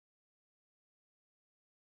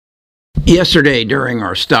Yesterday during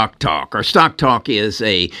our Stock Talk is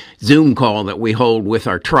a Zoom call that we hold with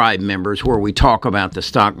our tribe members where we talk about the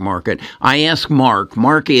stock market. I asked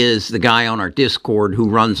Mark is the guy on our Discord who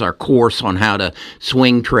runs our course on how to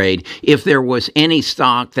swing trade, if there was any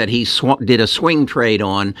stock that he did a swing trade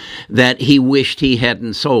on that he wished he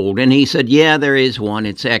hadn't sold. And he said, yeah, there is one.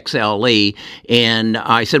 It's XLE. And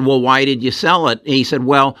I said, well, why did you sell it? And he said,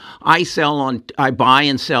 well, I buy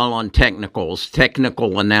and sell on technical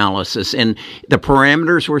analysis. And the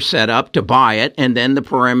parameters were set up to buy it, and then the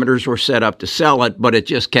parameters were set up to sell it, but it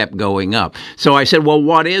just kept going up. So I said, well,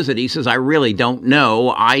 what is it? He says, I really don't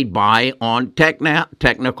know. I buy on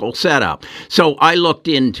technical setup. So I looked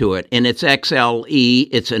into it, and it's XLE.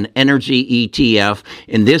 It's an energy ETF,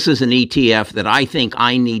 and this is an ETF that I think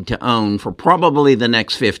I need to own for probably the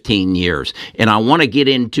next 15 years. And I want to get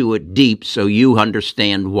into it deep so you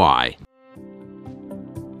understand why.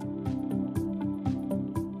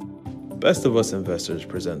 Best of Us Investors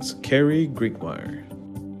presents Kerry Griegmeier.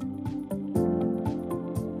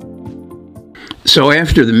 So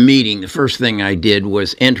after the meeting, the first thing I did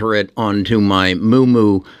was enter it onto my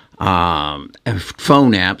Moomoo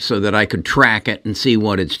phone app so that I could track it and see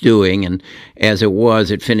what it's doing. And as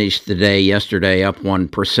it finished the day yesterday up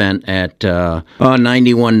 1% at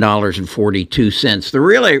 $91.42. The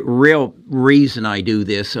real reason I do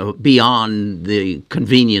this, beyond the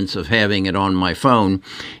convenience of having it on my phone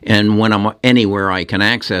and when I'm anywhere I can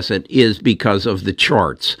access it, is because of the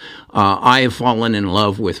charts. I have fallen in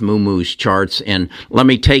love with Moomoo's charts, and let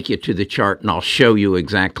me take you to the chart and I'll show you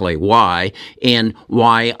exactly why, and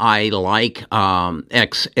why I like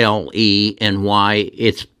XLE, and why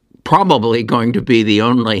it's probably going to be the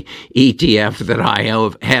only ETF that I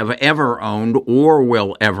have ever owned or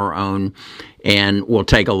will ever own. And we'll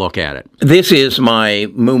take a look at it. This is my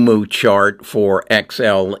Moomoo chart for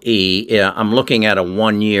XLE. I'm looking at a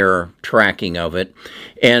 1-year tracking of it.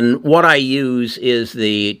 And what I use is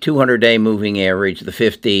the 200-day moving average, the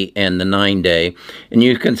 50 and the 9-day. And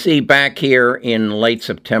you can see back here in late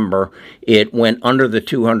September, it went under the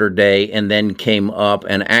 200-day and then came up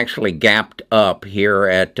and actually gapped up here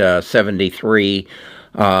at 73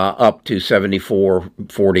 up to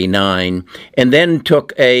 74.49, and then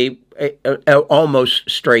took a almost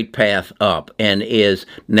straight path up and is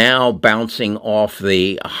now bouncing off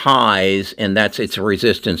the highs, and that's its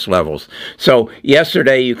resistance levels. So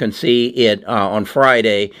yesterday you can see it on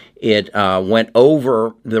Friday, it went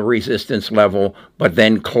over the resistance level, but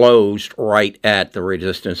then closed right at the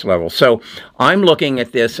resistance level. So I'm looking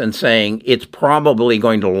at this and saying it's probably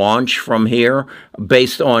going to launch from here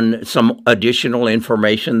based on some additional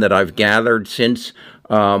information that I've gathered since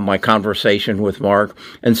my conversation with Mark.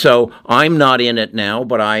 And so I'm not in it now,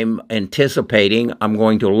 but I'm anticipating I'm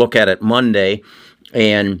going to look at it Monday,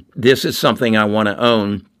 and this is something I want to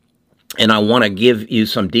own. And I want to give you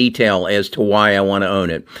some detail as to why I want to own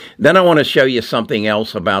it. Then I want to show you something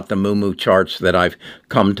else about the Moomoo charts that I've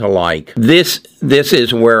come to like. This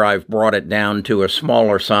is where I've brought it down to a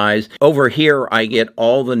smaller size. Over here, I get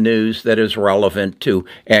all the news that is relevant to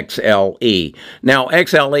XLE. Now,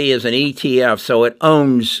 XLE is an ETF, so it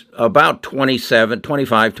owns about 25,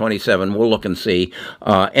 27, we'll look and see,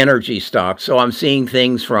 energy stocks. So I'm seeing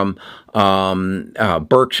things from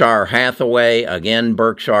Berkshire Hathaway,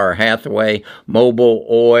 Mobil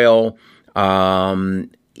Oil,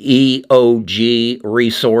 EOG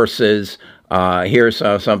Resources. Here's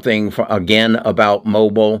something again about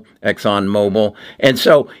ExxonMobil. And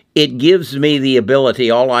so it gives me the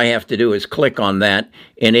ability, all I have to do is click on that,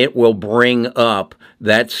 and it will bring up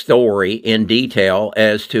that story in detail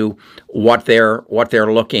as to what they're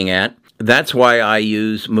looking at. That's why I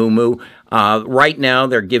use Moomoo. Right now,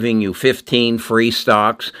 they're giving you 15 free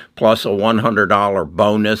stocks plus a $100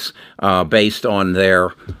 bonus based on their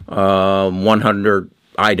 100,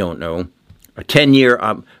 I don't know, a 10-year,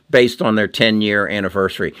 based on their 10-year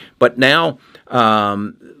anniversary. But now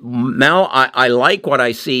I like what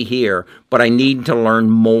I see here, but I need to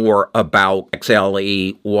learn more about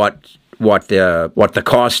XLE, what the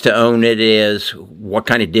cost to own it is, what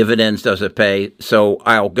kind of dividends does it pay. So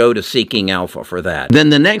I'll go to Seeking Alpha for that.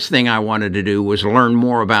 Then the next thing I wanted to do was learn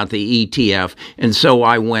more about the ETF, and so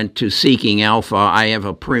I went to Seeking Alpha. I have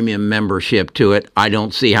a premium membership to it. I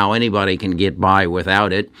don't see how anybody can get by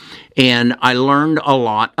without it. And I learned a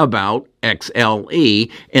lot about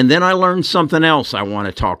XLE, and then I learned something else I want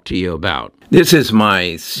to talk to you about. This is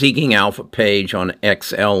my Seeking Alpha page on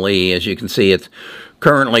XLE. As you can see, it's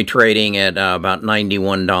currently trading at about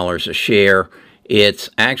 $91 a share. It's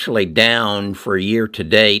actually down for year to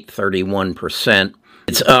date 31%.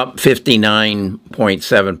 It's up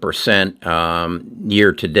 59.7%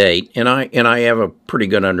 year to date, and I have a pretty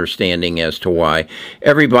good understanding as to why.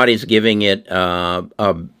 Everybody's giving it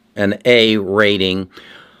an A rating.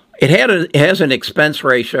 It has an expense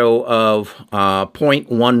ratio of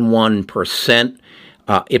 0.11%.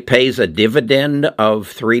 It pays a dividend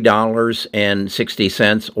of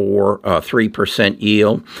 $3.60 or 3%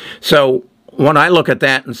 yield. So when I look at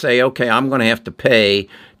that and say, okay, I'm going to have to pay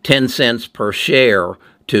 10 cents per share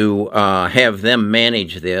to have them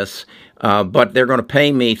manage this, but they're going to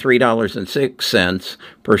pay me $3.06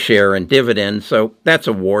 per share in dividends, so that's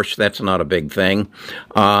a wash. That's not a big thing.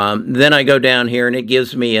 Then I go down here, and it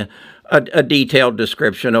gives me a detailed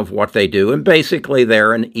description of what they do, and basically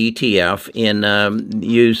they're an ETF in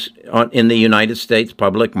the United States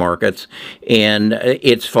public markets, and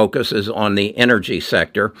its focus is on the energy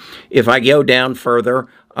sector. If I go down further,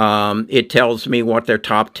 it tells me what their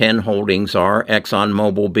top 10 holdings are,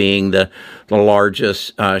 ExxonMobil being the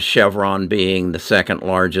largest, Chevron being the second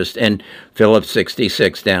largest, and Phillips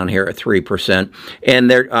 66 down here at 3%. And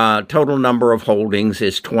their total number of holdings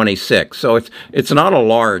is 26. So it's not a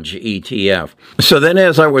large ETF. So then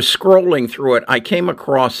as I was scrolling through it, I came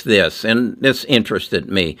across this, and this interested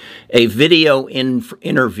me, a video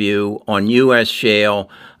interview on U.S. shale,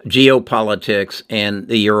 geopolitics, and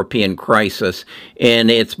the European crisis, and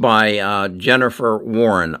it's by Jennifer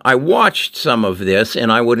Warren. I watched some of this,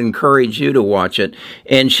 and I would encourage you to watch it.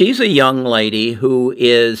 And she's a young lady who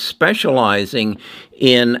is specializing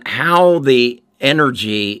in how the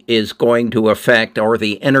energy is going to affect, or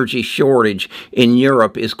the energy shortage in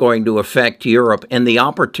Europe is going to affect Europe and the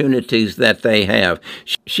opportunities that they have.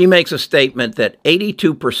 She makes a statement that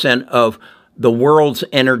 82% of the world's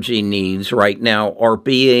energy needs right now are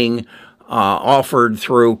being offered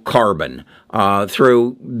through carbon,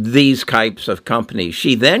 through these types of companies.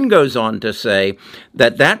 She then goes on to say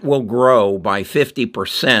that will grow by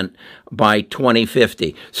 50% by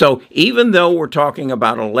 2050. So even though we're talking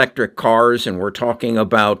about electric cars and we're talking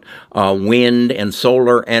about wind and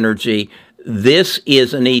solar energy, this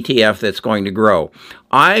is an ETF that's going to grow.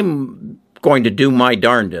 I'm going to do my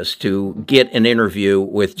darndest to get an interview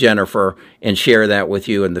with Jennifer and share that with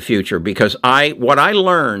you in the future, because what I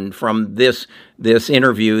learned from this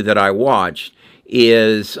interview that I watched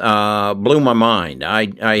is blew my mind.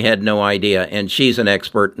 I had no idea, and she's an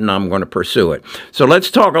expert, and I'm going to pursue it. So let's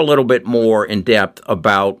talk a little bit more in depth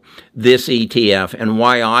about this ETF and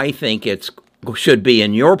why I think it should be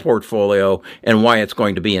in your portfolio and why it's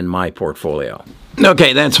going to be in my portfolio.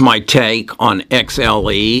 Okay, that's my take on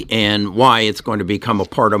XLE and why it's going to become a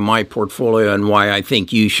part of my portfolio and why I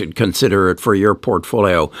think you should consider it for your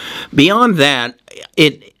portfolio. Beyond that,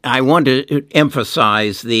 I want to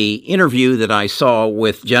emphasize the interview that I saw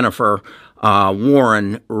with Jennifer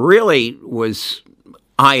Warren really was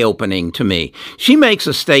eye-opening to me. She makes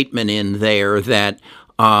a statement in there that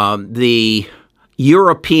the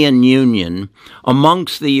European Union,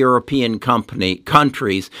 amongst the European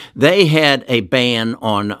countries, they had a ban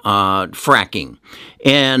on fracking.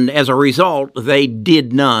 And as a result, they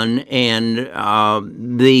did none, and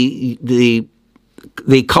the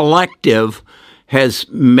collective has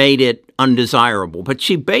made it undesirable. But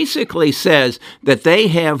she basically says that they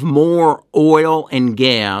have more oil and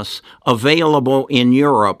gas available in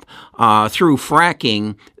Europe through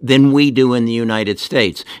fracking than we do in the United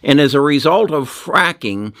States. And as a result of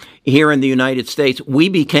fracking here in the United States, we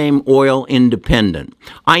became oil independent.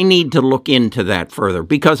 I need to look into that further,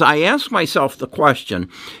 because I ask myself the question,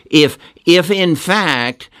 if in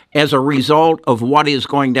fact, as a result of what is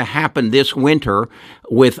going to happen this winter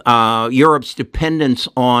with Europe's dependence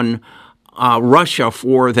on Russia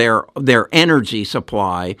for their energy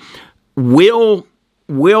supply, will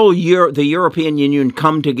the European Union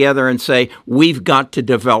come together and say, we've got to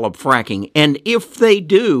develop fracking? And if they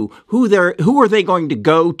do, who are they going to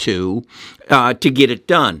go to get it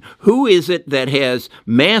done? Who is it that has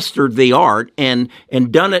mastered the art and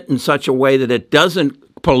done it in such a way that it doesn't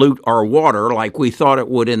pollute our water like we thought it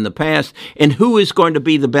would in the past? And who is going to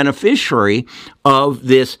be the beneficiary of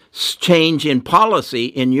this change in policy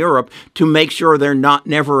in Europe to make sure they're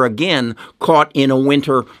never again caught in a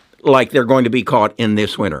winter like they're going to be caught in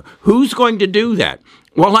this winter? Who's going to do that?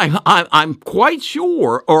 Well, I'm quite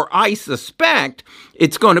sure, or I suspect,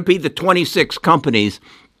 it's going to be the 26 companies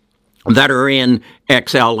that are in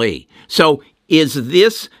XLE. So is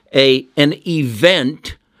this an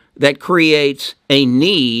event that creates a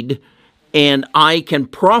need, and I can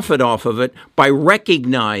profit off of it by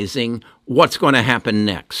recognizing what's going to happen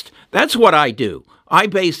next? That's what I do. I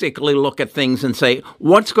basically look at things and say,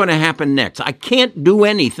 what's going to happen next? I can't do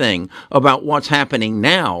anything about what's happening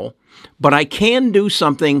now, but I can do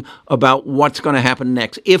something about what's going to happen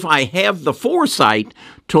next if I have the foresight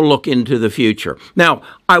to look into the future. Now,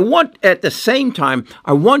 at the same time,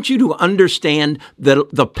 I want you to understand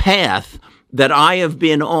the path that I have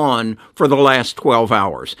been on for the last 12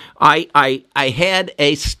 hours. I had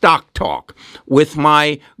a stock talk with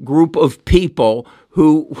my group of people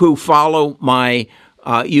who follow my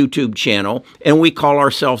YouTube channel, and we call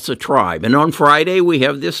ourselves a tribe. And on Friday, we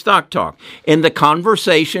have this stock talk. And the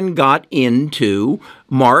conversation got into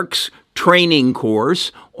Mark's training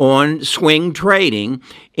course on swing trading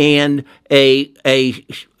and a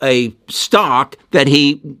stock that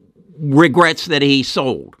he regrets that he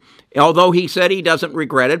sold. Although he said he doesn't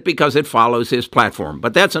regret it because it follows his platform.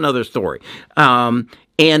 But that's another story. And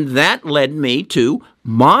that led me to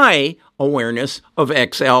my awareness of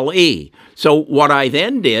XLE. So what I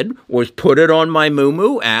then did was put it on my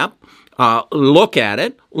Moomoo app, look at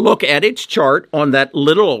its chart on that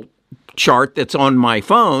little chart that's on my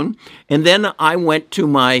phone, and then I went to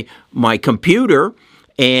my computer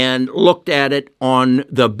and looked at it on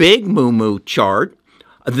the big Moomoo chart.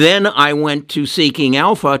 Then I went to Seeking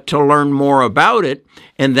Alpha to learn more about it,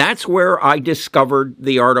 and that's where I discovered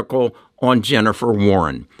the article on Jennifer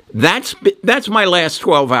Warren. That's my last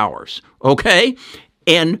 12 hours, okay?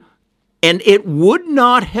 And it would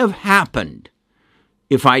not have happened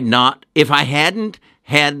if I hadn't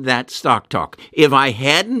had that stock talk. If I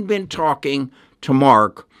hadn't been talking to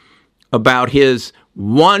Mark about his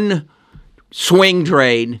one swing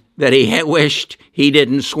trade that he had wished he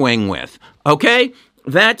didn't swing with. Okay?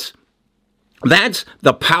 That's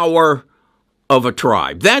the power of a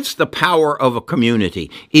tribe. That's the power of a community.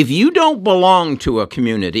 If you don't belong to a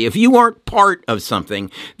community, if you aren't part of something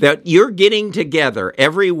that you're getting together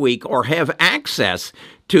every week or have access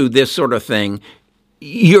to this sort of thing,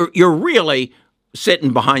 you're really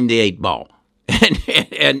sitting behind the eight ball,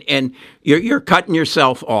 and you're cutting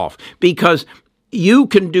yourself off, because you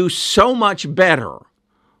can do so much better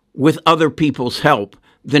with other people's help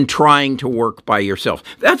than trying to work by yourself.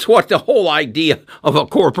 That's what the whole idea of a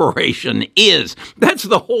corporation is. That's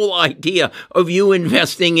the whole idea of you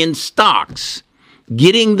investing in stocks,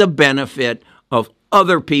 getting the benefit of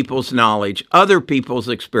other people's knowledge, other people's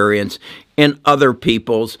experience, and other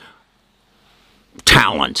people's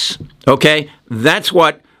talents. Okay? That's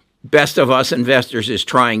what Best of Us Investors is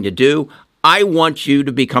trying to do. I want you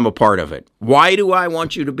to become a part of it. Why do I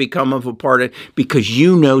want you to become a part of it? Because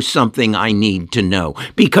you know something I need to know.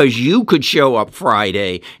 Because you could show up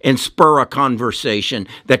Friday and spur a conversation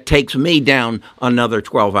that takes me down another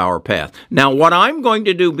 12-hour path. Now, what I'm going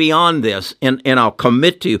to do beyond this, and I'll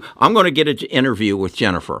commit to you, I'm going to get an interview with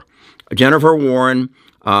Jennifer Warren.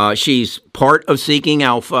 She's part of Seeking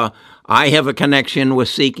Alpha. I have a connection with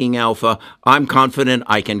Seeking Alpha. I'm confident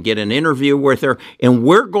I can get an interview with her, and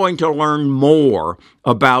we're going to learn more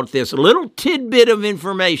about this little tidbit of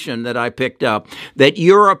information that I picked up, that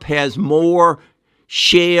Europe has more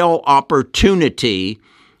shale opportunity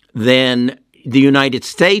than the United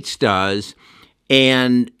States does,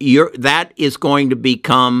 and that is going to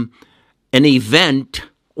become an event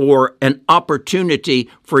or an opportunity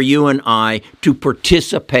for you and I to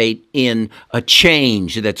participate in a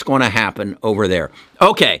change that's going to happen over there.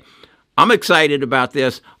 Okay, I'm excited about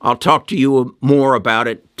this. I'll talk to you more about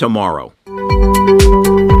it tomorrow.